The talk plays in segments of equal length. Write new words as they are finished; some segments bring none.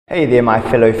Hey there my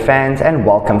fellow fans and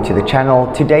welcome to the channel.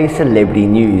 Today's celebrity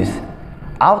news.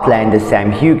 Outlander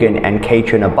Sam Heughan and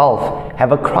Caitriona Balfe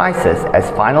have a crisis as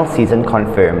final season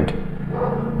confirmed.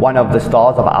 One of the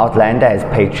stars of Outlander has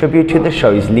paid tribute to the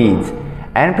show's leads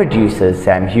and producers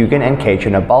Sam Heughan and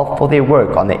Caitriona Balfe for their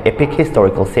work on the epic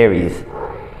historical series.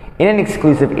 In an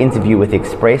exclusive interview with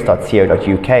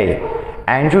express.co.uk,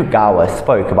 Andrew Gower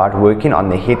spoke about working on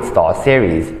the hit Star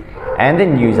series, and the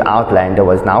news Outlander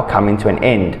was now coming to an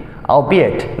end,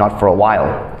 albeit not for a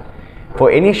while. For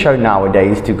any show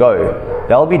nowadays to go,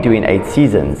 they'll be doing 8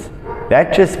 seasons.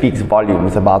 That just speaks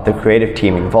volumes about the creative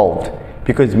team involved,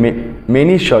 because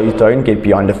many shows don't get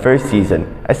beyond a first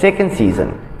season, a second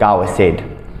season, Gower said.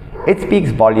 It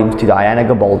speaks volumes to Diana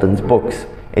Gabaldon's books.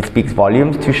 It speaks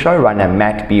volumes to showrunner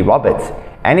Matt B. Roberts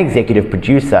and executive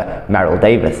producer Meryl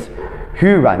Davis,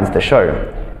 who runs the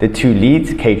show. The two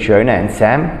leads, Caitriona and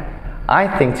Sam, I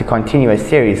think to continue a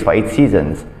series for 8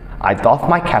 seasons. I doff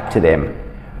my cap to them,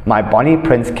 my Bonnie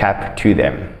Prince cap to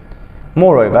them.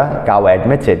 Moreover, Gower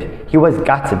admitted he was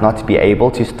gutted not to be able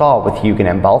to star with Heughan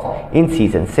and Balfe in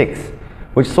season 6,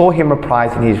 which saw him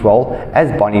reprising his role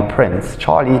as Bonnie Prince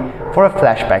Charlie for a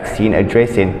flashback scene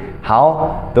addressing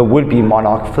how the would-be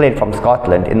monarch fled from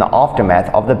Scotland in the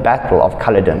aftermath of the Battle of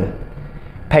Culloden.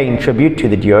 Paying tribute to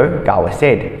the duo, Gower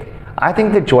said, I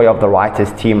think the joy of the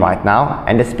writers team right now,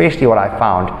 and especially what I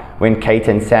found when Kate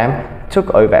and Sam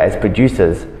took over as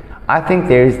producers, I think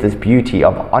there is this beauty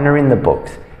of honoring the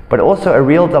books, but also a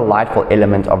real delightful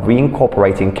element of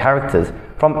reincorporating characters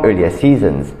from earlier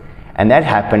seasons. And that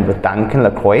happened with Duncan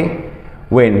LaCroix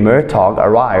when Murtaugh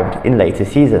arrived in later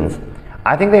seasons.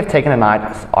 I think they've taken a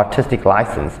nice artistic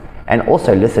license and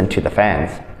also listened to the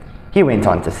fans. He went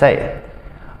on to say,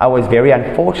 I was very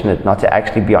unfortunate not to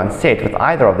actually be on set with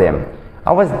either of them.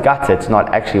 I was gutted to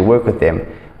not actually work with them,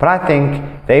 but I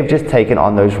think they've just taken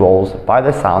on those roles, by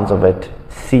the sounds of it,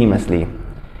 seamlessly.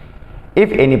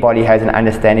 If anybody has an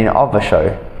understanding of the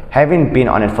show, having been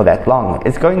on it for that long,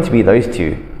 it's going to be those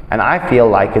two, and I feel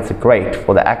like it's great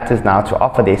for the actors now to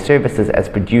offer their services as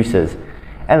producers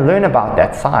and learn about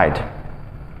that side.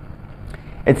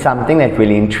 It's something that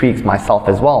really intrigues myself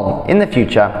as well. In the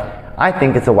future, I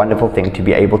think it's a wonderful thing to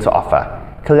be able to offer,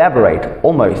 collaborate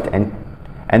almost,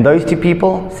 and those two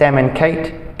people, Sam and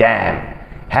Kate, damn,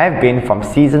 have been from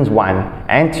seasons 1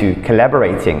 and 2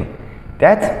 collaborating.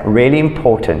 That's really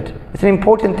important. It's an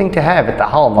important thing to have at the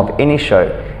helm of any show,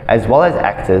 as well as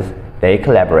actors, their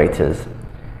collaborators.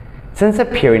 Since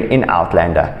appearing in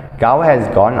Outlander, Gower has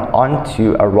gone on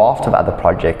to a raft of other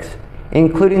projects,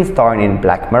 including starring in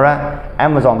Black Mirror,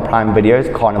 Amazon Prime Video's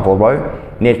Carnival Row,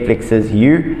 Netflix's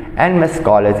You, and Miss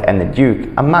Scarlet and the Duke,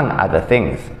 among other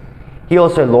things. He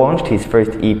also launched his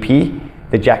first EP,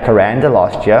 The Jacaranda,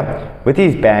 last year with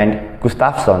his band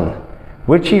Gustafsson,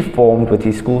 which he formed with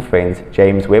his school friends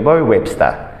James Webbo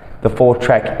Webster. The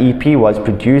 4-track EP was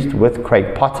produced with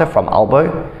Craig Potter from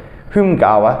Albo, whom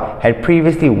Gower had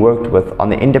previously worked with on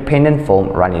the independent film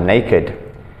Running Naked.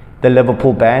 The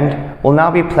Liverpool band will now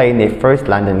be playing their first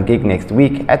London gig next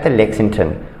week at the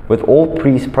Lexington, with all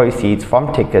proceeds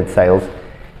from ticket sales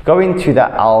going to the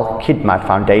Al Khidmat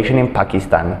Foundation in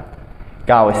Pakistan.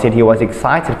 Gower said he was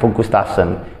excited for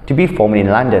Gustafsson to be formed in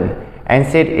London and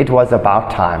said it was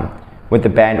about time, with the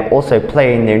band also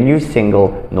playing their new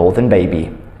single Northern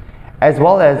Baby. As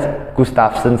well as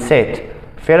Gustafsson's set,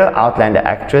 fellow Outlander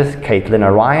actress Caitlin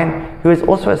O'Ryan, who is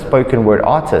also a spoken word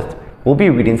artist, will be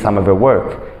reading some of her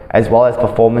work, as well as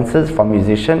performances from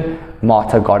musician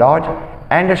Marta Goddard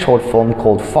and a short film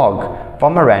called Fog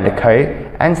from Miranda Kay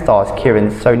and stars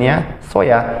Kieran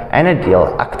Sawyer and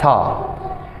Adil Akhtar.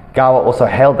 Gower also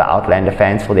hailed the Outlander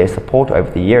fans for their support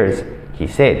over the years. He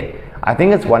said, I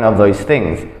think it's one of those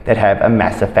things that have a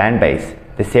massive fan base.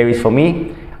 The series for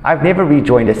me, I've never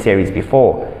rejoined a series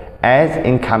before, as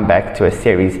in come back to a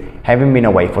series having been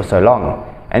away for so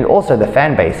long, and also the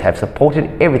fan base have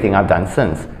supported everything I've done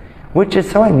since, which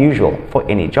is so unusual for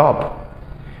any job.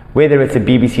 Whether it's a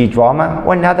BBC drama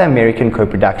or another American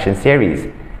co-production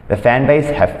series, the fan base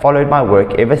have followed my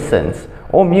work ever since,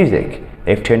 or music.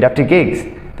 They've turned up to gigs,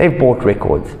 they've bought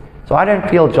records. So I don't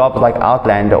feel jobs like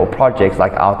Outlander or projects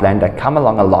like Outlander come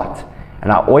along a lot, and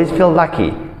I always feel lucky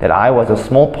that I was a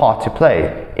small part to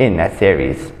play in that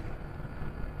series.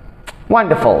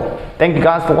 Wonderful. Thank you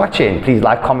guys for watching. Please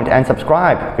like, comment and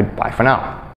subscribe. Goodbye for now.